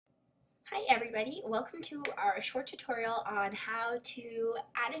Hi everybody, welcome to our short tutorial on how to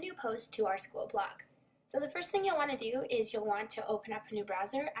add a new post to our school blog. So the first thing you'll want to do is you'll want to open up a new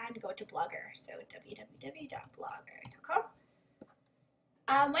browser and go to Blogger, so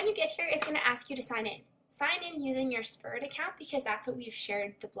www.blogger.com. When you get here, it's going to ask you to sign in. Sign in using your Spirit account because that's what we've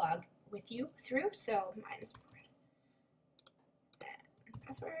shared the blog with you through, so mine is Spirit.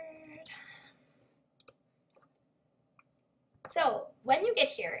 Password. So when you get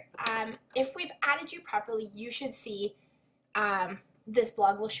here, if we've added you properly, you should see this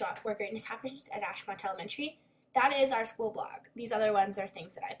blog will show up, Where Greatness Happens at Ashmont Elementary. That is our school blog. These other ones are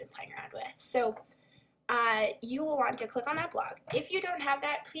things that I've been playing around with. So you will want to click on that blog. If you don't have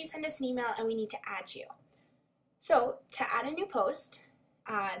that, please send us an email and we need to add you. So to add a new post,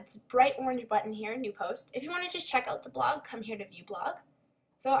 this bright orange button here, New Post. If you want to just check out the blog, come here to View Blog.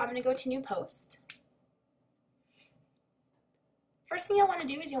 So I'm going to go to New Post. First thing you'll want to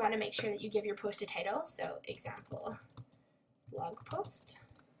do is you'll want to make sure that you give your post a title, so example blog post.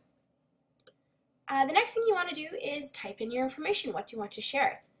 The next thing you want to do is type in your information. What do you want to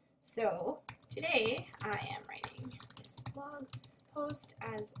share? So today I am writing this blog post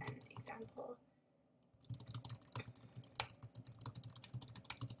as an example.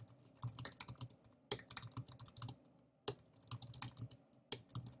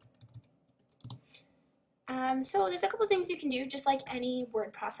 So there's a couple things you can do, just like any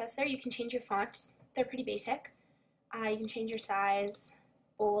word processor. You can change your font. They're pretty basic. You can change your size,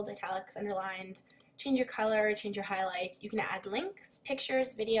 bold, italics, underlined, change your color, change your highlight. You can add links,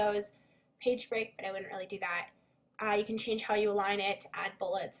 pictures, videos, page break, but I wouldn't really do that. You can change how you align it, add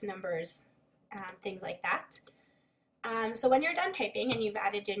bullets, numbers, things like that. So when you're done typing and you've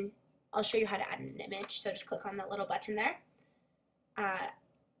added in, I'll show you how to add an image. So just click on that little button there.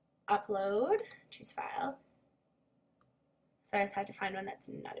 Upload, choose file. So I just have to find one that's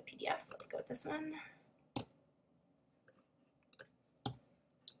not a PDF. Let's go with this one.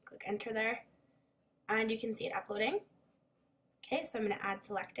 Click enter there. And you can see it uploading. Okay, so I'm going to add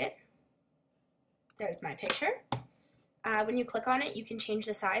selected. There's my picture. When you click on it, you can change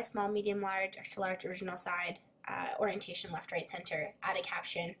the size, small, medium, large, extra large, original side, orientation, left, right, center, add a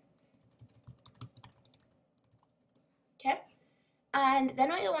caption. Okay. And then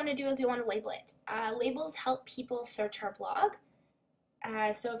what you'll want to do is you'll want to label it. Labels help people search our blog.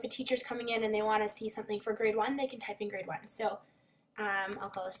 So if a teacher's coming in and they want to see something for grade 1, they can type in grade 1. So I'll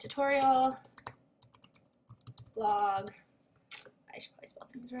call this tutorial, blog, I should probably spell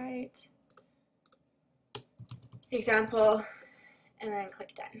things right, example, and then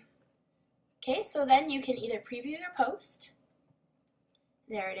click done. Okay, so then you can either preview your post,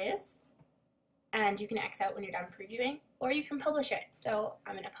 there it is, and you can X out when you're done previewing, or you can publish it. So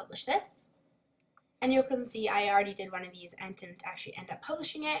I'm going to publish this, and you can see I already did one of these and didn't actually end up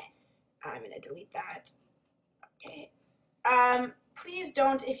publishing it. I'm going to delete that. Okay. Please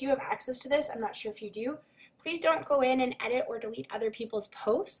don't, if you have access to this, I'm not sure if you do, please don't go in and edit or delete other people's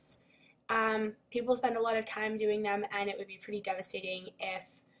posts. People spend a lot of time doing them, and it would be pretty devastating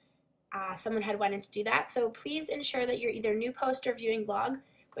if someone had wanted to do that. So please ensure that you're either new post or viewing blog,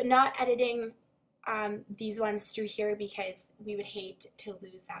 but not editing these ones through here because we would hate to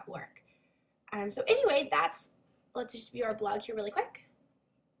lose that work. So anyway, let's just view our blog here really quick.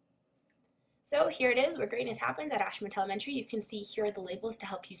 So here it is, Where Greatness Happens at Ashmont Elementary. You can see here are the labels to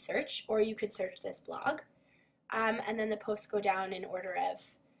help you search, or you could search this blog. And then the posts go down in order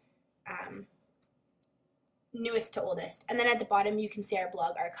of newest to oldest. And then at the bottom you can see our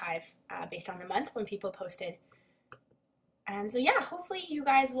blog archive based on the month when people posted. And so yeah, hopefully you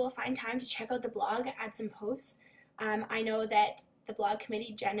guys will find time to check out the blog, add some posts. I know that the blog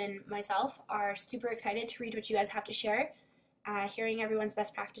committee, Jen and myself, are super excited to read what you guys have to share. Hearing everyone's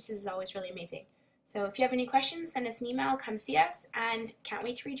best practices is always really amazing. So if you have any questions, send us an email, come see us, and can't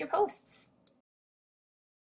wait to read your posts.